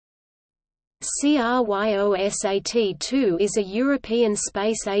CRYOSAT-2 is a European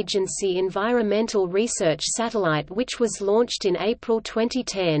Space Agency environmental research satellite which was launched in April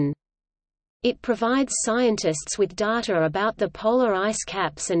 2010. It provides scientists with data about the polar ice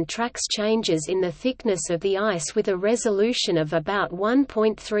caps and tracks changes in the thickness of the ice with a resolution of about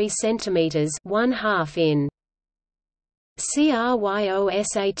 1.3 cm (1/2 in).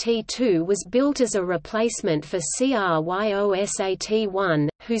 CRYOSAT-2 was built as a replacement for CRYOSAT-1,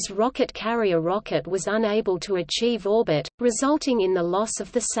 whose rocket carrier rocket was unable to achieve orbit, resulting in the loss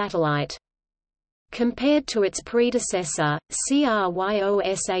of the satellite. Compared to its predecessor,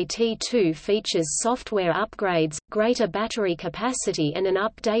 CRYOSAT-2 features software upgrades, greater battery capacity and an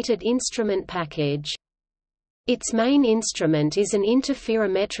updated instrument package. Its main instrument is an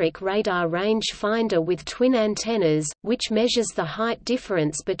interferometric radar range finder with twin antennas, which measures the height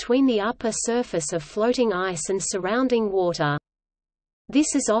difference between the upper surface of floating ice and surrounding water.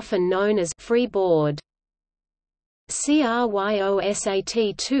 This is often known as freeboard.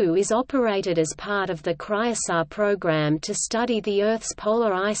 CRYOSAT-2 is operated as part of the CryoSat program to study the Earth's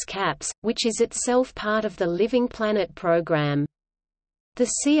polar ice caps, which is itself part of the Living Planet program. The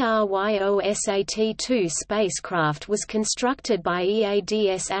CRYOSAT-2 spacecraft was constructed by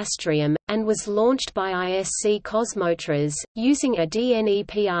EADS Astrium, and was launched by ISC Cosmotras, using a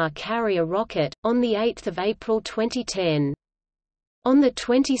DNEPR carrier rocket, on 8 April 2010. On the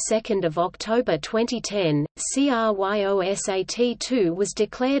 22nd of October 2010, CRYOSAT-2 was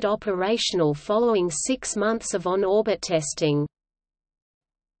declared operational following 6 months of on-orbit testing.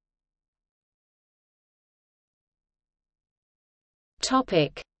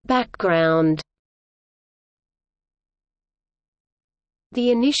 Background.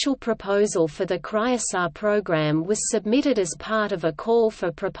 The initial proposal for the CryoSat program was submitted as part of a call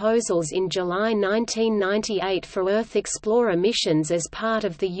for proposals in July 1998 for Earth Explorer missions as part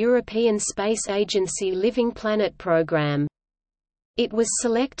of the European Space Agency Living Planet program. It was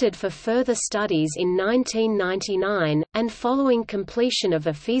selected for further studies in 1999, and following completion of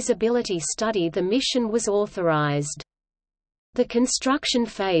a feasibility study the mission was authorized. The construction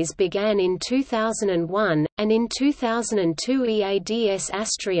phase began in 2001, and in 2002 EADS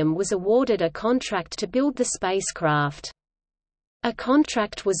Astrium was awarded a contract to build the spacecraft. A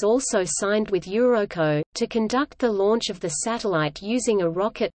contract was also signed with Euroco, to conduct the launch of the satellite using a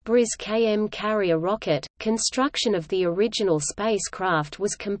rocket, BRIS-KM carrier rocket. Construction of the original spacecraft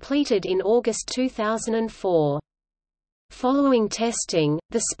was completed in August 2004. Following testing,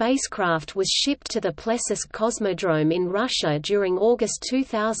 the spacecraft was shipped to the Plesetsk Cosmodrome in Russia during August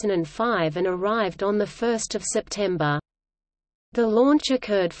 2005 and arrived on 1 September. The launch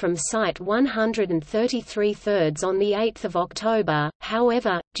occurred from Site 133 thirds on 8 October,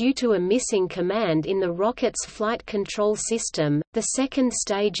 however, due to a missing command in the rocket's flight control system, the second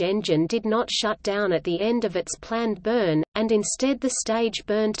stage engine did not shut down at the end of its planned burn, and instead the stage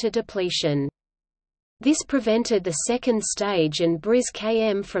burned to depletion. This prevented the second stage and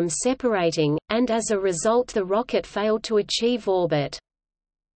BRIS-KM from separating, and as a result the rocket failed to achieve orbit.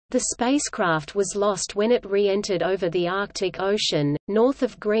 The spacecraft was lost when it re-entered over the Arctic Ocean, north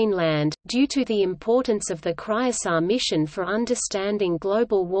of Greenland. Due to the importance of the CryoSat mission for understanding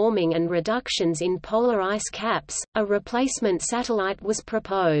global warming and reductions in polar ice caps, a replacement satellite was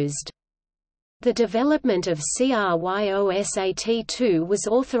proposed. The development of CRYOSAT-2 was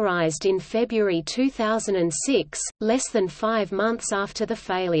authorized in February 2006, less than 5 months after the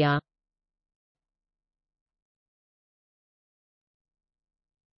failure.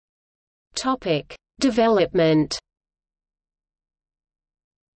 Development.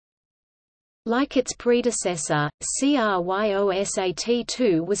 Like its predecessor,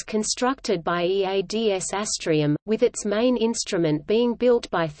 CRYOSAT-2 was constructed by EADS Astrium, with its main instrument being built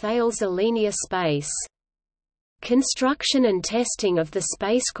by Thales Alenia Space. Construction and testing of the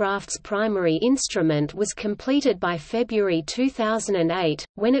spacecraft's primary instrument was completed by February 2008,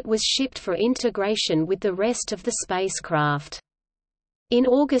 when it was shipped for integration with the rest of the spacecraft. In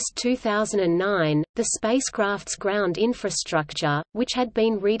August 2009, the spacecraft's ground infrastructure, which had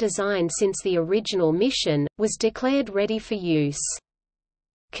been redesigned since the original mission, was declared ready for use.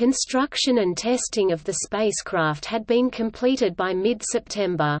 Construction and testing of the spacecraft had been completed by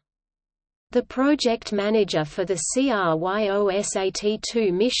mid-September. The project manager for the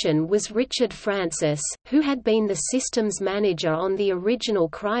CRYOSAT-2 mission was Richard Francis, who had been the systems manager on the original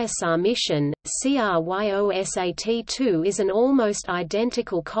CryoSat mission. CRYOSAT-2 is an almost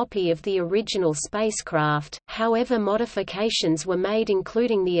identical copy of the original spacecraft, however modifications were made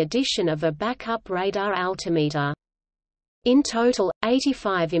including the addition of a backup radar altimeter. In total,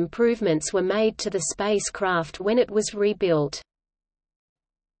 85 improvements were made to the spacecraft when it was rebuilt.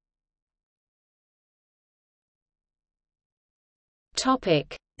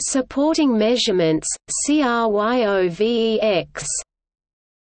 Supporting measurements, CRYOVEX.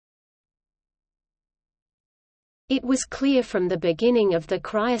 It was clear from the beginning of the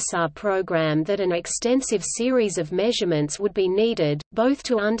CryoSat program that an extensive series of measurements would be needed, both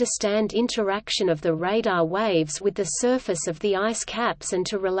to understand interaction of the radar waves with the surface of the ice caps and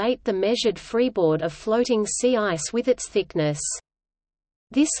to relate the measured freeboard of floating sea ice with its thickness.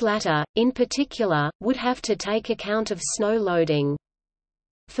 This latter, in particular, would have to take account of snow loading.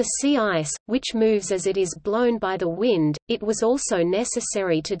 For sea ice, which moves as it is blown by the wind, it was also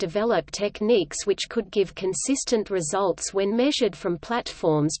necessary to develop techniques which could give consistent results when measured from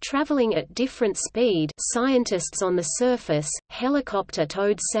platforms traveling at different speed, scientists on the surface,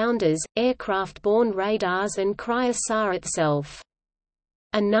 helicopter-towed sounders, aircraft-borne radars and CryoSat itself.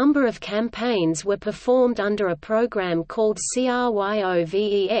 A number of campaigns were performed under a program called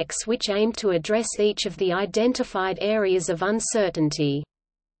CRYOVEX which aimed to address each of the identified areas of uncertainty.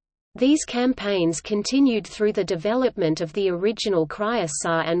 These campaigns continued through the development of the original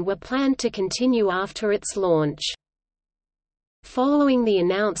CryoSat and were planned to continue after its launch. Following the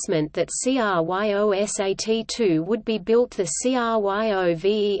announcement that CRYOSAT-2 would be built, the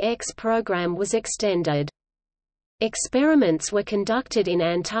CRYOVEX program was extended. Experiments were conducted in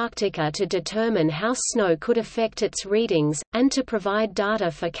Antarctica to determine how snow could affect its readings, and to provide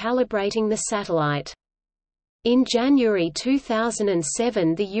data for calibrating the satellite. In January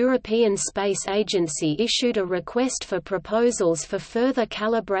 2007, the European Space Agency issued a request for proposals for further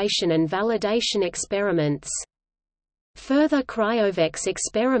calibration and validation experiments. Further CRYOVEX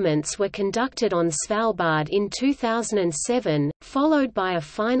experiments were conducted on Svalbard in 2007, followed by a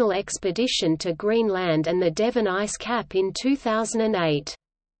final expedition to Greenland and the Devon ice cap in 2008.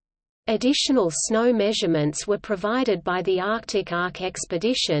 Additional snow measurements were provided by the Arctic Arc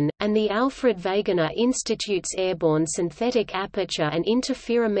expedition, and the Alfred Wegener Institute's Airborne Synthetic Aperture and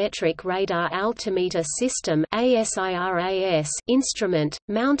Interferometric Radar Altimeter System instrument,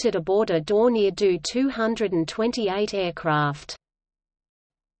 mounted aboard a Dornier Do 228 aircraft.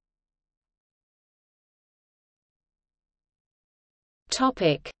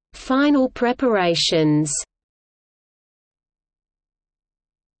 Final preparations.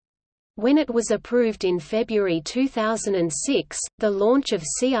 When it was approved in February 2006, the launch of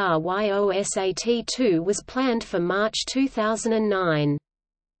CRYOSAT-2 was planned for March 2009.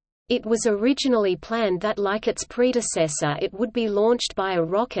 It was originally planned that, like its predecessor, it would be launched by a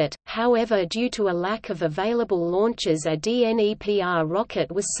rocket, however due to a lack of available launches a DNEPR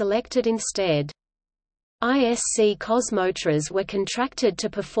rocket was selected instead. ISC Cosmotras were contracted to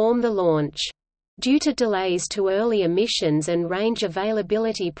perform the launch. Due to delays to early emissions and range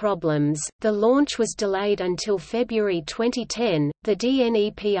availability problems, the launch was delayed until February 2010. The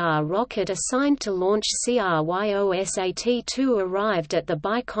DNEPR rocket assigned to launch CRYOSAT-2 arrived at the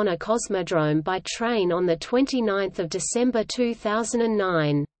Baikonur Cosmodrome by train on 29 December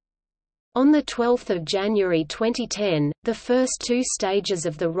 2009. On 12 January 2010, the first two stages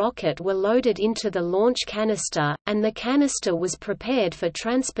of the rocket were loaded into the launch canister, and the canister was prepared for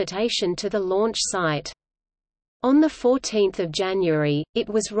transportation to the launch site. On 14 January, it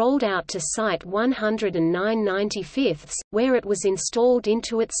was rolled out to Site 109/95, where it was installed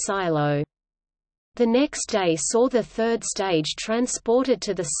into its silo. The next day saw the third stage transported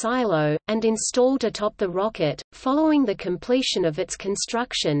to the silo, and installed atop the rocket. Following the completion of its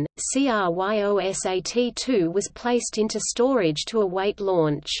construction, CRYOSAT-2 was placed into storage to await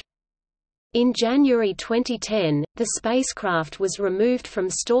launch. In January 2010, the spacecraft was removed from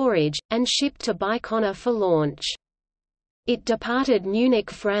storage, and shipped to Baikonur for launch. It departed Munich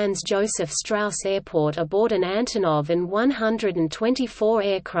Franz Joseph Strauss Airport aboard an Antonov An-124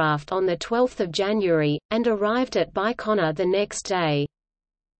 aircraft on 12 January, and arrived at Baikonur the next day.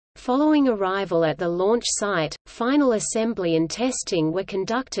 Following arrival at the launch site, final assembly and testing were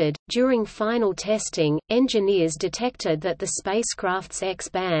conducted. During final testing, engineers detected that the spacecraft's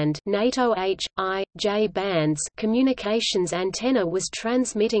X-band (NATO H, I, J bands) communications antenna was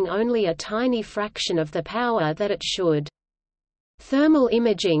transmitting only a tiny fraction of the power that it should. Thermal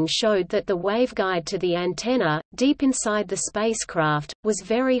imaging showed that the waveguide to the antenna, deep inside the spacecraft, was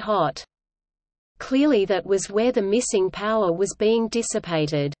very hot. Clearly that was where the missing power was being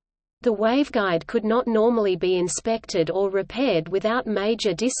dissipated. The waveguide could not normally be inspected or repaired without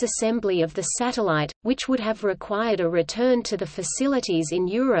major disassembly of the satellite, which would have required a return to the facilities in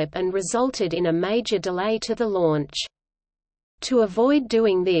Europe and resulted in a major delay to the launch. To avoid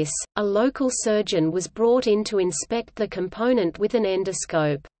doing this, a local surgeon was brought in to inspect the component with an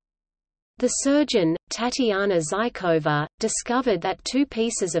endoscope. The surgeon, Tatiana Zykova, discovered that 2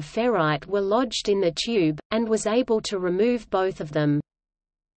 pieces of ferrite were lodged in the tube, and was able to remove both of them.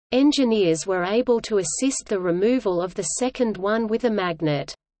 Engineers were able to assist the removal of the second one with a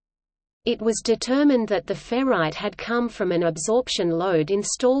magnet. It was determined that the ferrite had come from an absorption load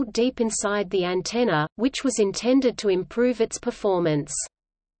installed deep inside the antenna, which was intended to improve its performance.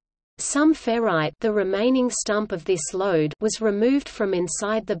 Some ferrite, the remaining stump of this load, was removed from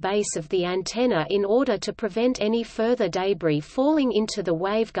inside the base of the antenna in order to prevent any further debris falling into the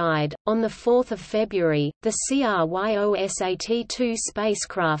waveguide. On 4 February, the CRYOSAT-2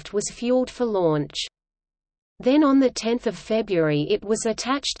 spacecraft was fueled for launch. Then on 10 February it was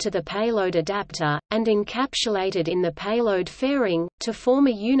attached to the payload adapter, and encapsulated in the payload fairing, to form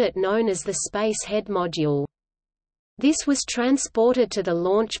a unit known as the Space Head Module. This was transported to the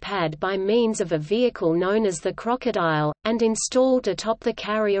launch pad by means of a vehicle known as the Crocodile, and installed atop the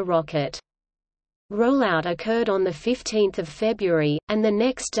carrier rocket. Rollout occurred on 15 February, and the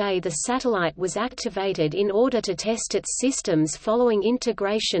next day the satellite was activated in order to test its systems following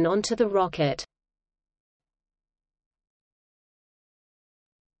integration onto the rocket.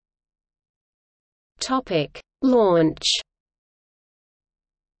 Launch.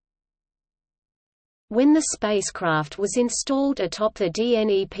 When the spacecraft was installed atop the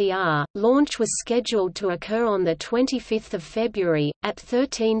DNEPR, launch was scheduled to occur on 25 February, at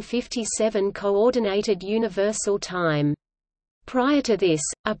 13:57 Coordinated Universal Time. Prior to this,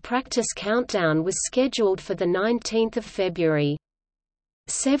 a practice countdown was scheduled for 19 February.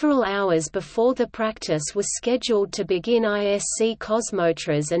 Several hours before the practice was scheduled to begin, ISC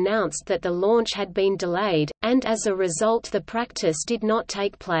Cosmotras announced that the launch had been delayed, and as a result the practice did not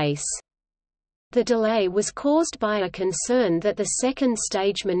take place. The delay was caused by a concern that the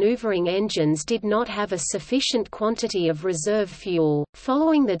second-stage maneuvering engines did not have a sufficient quantity of reserve fuel.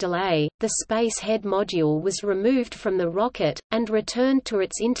 Following the delay, the Space Head Module was removed from the rocket, and returned to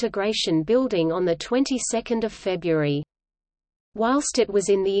its integration building on the 22nd of February. Whilst it was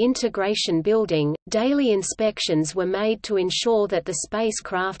in the integration building, daily inspections were made to ensure that the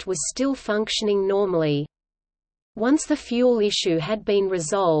spacecraft was still functioning normally. Once the fuel issue had been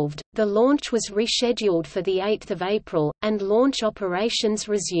resolved, the launch was rescheduled for 8 April, and launch operations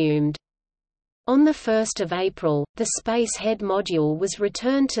resumed. On 1 April, the Space Head Module was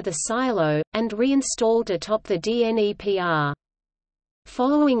returned to the silo, and reinstalled atop the DNEPR.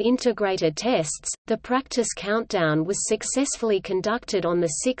 Following integrated tests, the practice countdown was successfully conducted on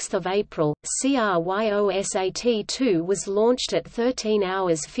 6 April. CRYOSAT-2 was launched at 13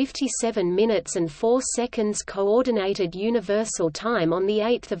 hours 57 minutes and 4 seconds Coordinated Universal Time on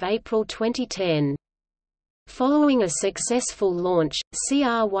 8 April 2010. Following a successful launch,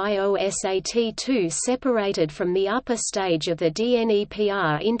 CRYOSAT-2 separated from the upper stage of the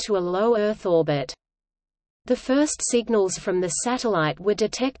DNEPR into a low Earth orbit. The first signals from the satellite were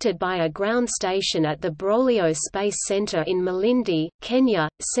detected by a ground station at the Broglio Space Center in Malindi, Kenya,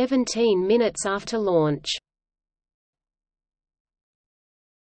 17 minutes after launch.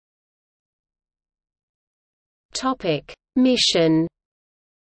 Mission.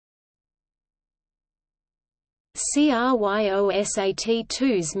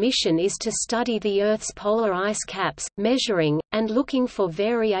 CRYOSAT-2's mission is to study the Earth's polar ice caps, measuring, and looking for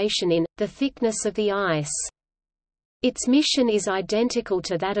variation in, the thickness of the ice. Its mission is identical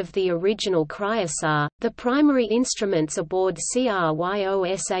to that of the original CryoSat. The primary instruments aboard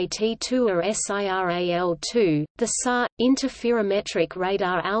CRYOSAT-2 are SIRAL-2, the SAR, interferometric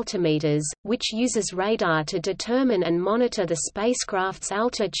radar altimeters, which uses radar to determine and monitor the spacecraft's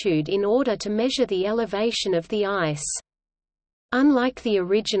altitude in order to measure the elevation of the ice. Unlike the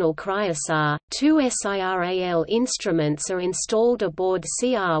original CryoSat, 2 SIRAL instruments are installed aboard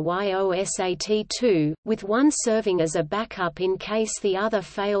CRYOSAT-2, with one serving as a backup in case the other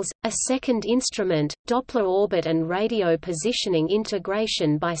fails. A second instrument, Doppler orbit and radio positioning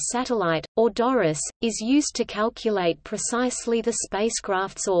integration by satellite, or DORIS, is used to calculate precisely the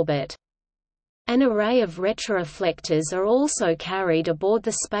spacecraft's orbit. An array of retroreflectors are also carried aboard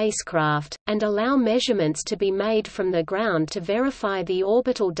the spacecraft, and allow measurements to be made from the ground to verify the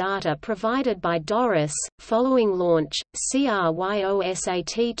orbital data provided by DORIS. Following launch,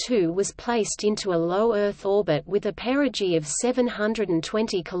 CRYOSAT-2 was placed into a low Earth orbit with a perigee of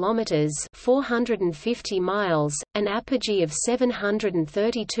 720 km (450 miles), an apogee of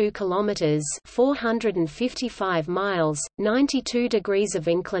 732 km (455 miles), 92 degrees of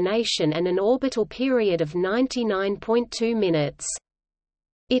inclination and an orbital period of 99.2 minutes.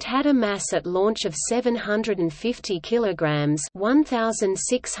 It had a mass at launch of 750 kilograms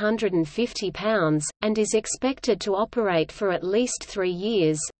 (1,650 pounds), and is expected to operate for at least 3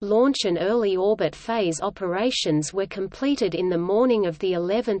 years. Launch and early orbit phase operations were completed in the morning of the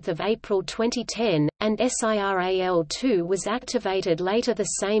 11th of April 2010, and SIRAL-2 was activated later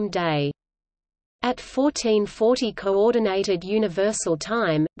the same day. At 1440 Coordinated Universal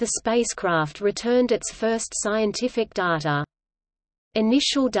Time, the spacecraft returned its first scientific data.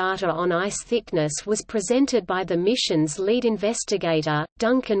 Initial data on ice thickness was presented by the mission's lead investigator,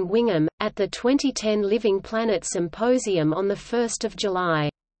 Duncan Wingham, at the 2010 Living Planet Symposium on 1 July.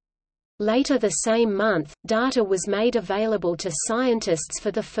 Later the same month, data was made available to scientists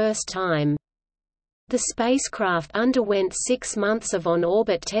for the first time. The spacecraft underwent 6 months of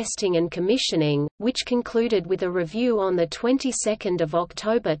on-orbit testing and commissioning, which concluded with a review on the 22nd of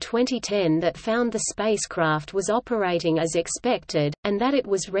October 2010 that found the spacecraft was operating as expected, and that it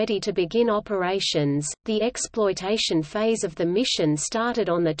was ready to begin operations. The exploitation phase of the mission started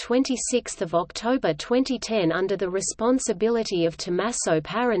on the 26th of October 2010 under the responsibility of Tommaso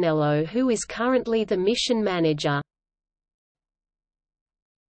Paranello, who is currently the mission manager.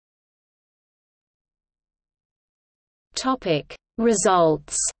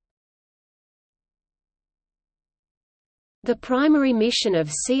 Results. The primary mission of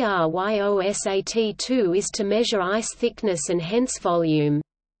CRYOSAT-2 is to measure ice thickness and hence volume.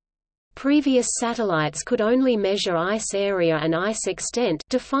 Previous satellites could only measure ice area and ice extent,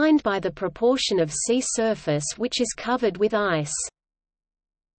 defined by the proportion of sea surface which is covered with ice.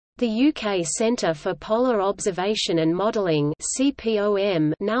 The UK Centre for Polar Observation and Modelling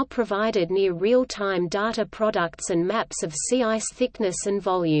 (CPOM) now provided near real-time data products and maps of sea ice thickness and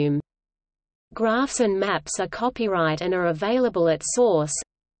volume. Graphs and maps are copyright and are available at source.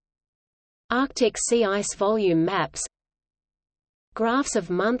 Arctic sea ice volume maps. Graphs of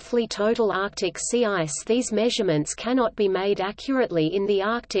monthly total Arctic sea ice. These measurements cannot be made accurately in the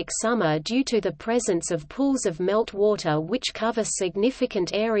Arctic summer due to the presence of pools of meltwater which cover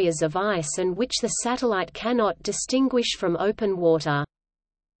significant areas of ice and which the satellite cannot distinguish from open water.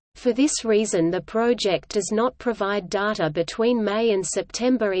 For this reason the project does not provide data between May and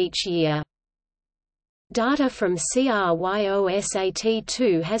September each year. Data from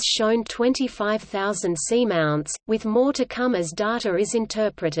CRYOSAT-2 has shown 25,000 seamounts, with more to come as data is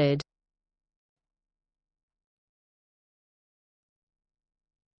interpreted.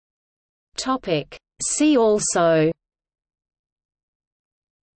 See also: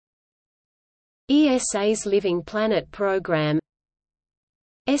 ESA's Living Planet Program,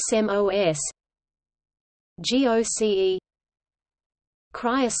 SMOS, GOCE,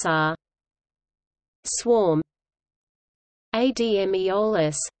 CryoSat, Swarm, ADM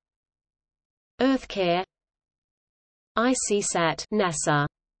Aeolus, EarthCare, ICSat NASA.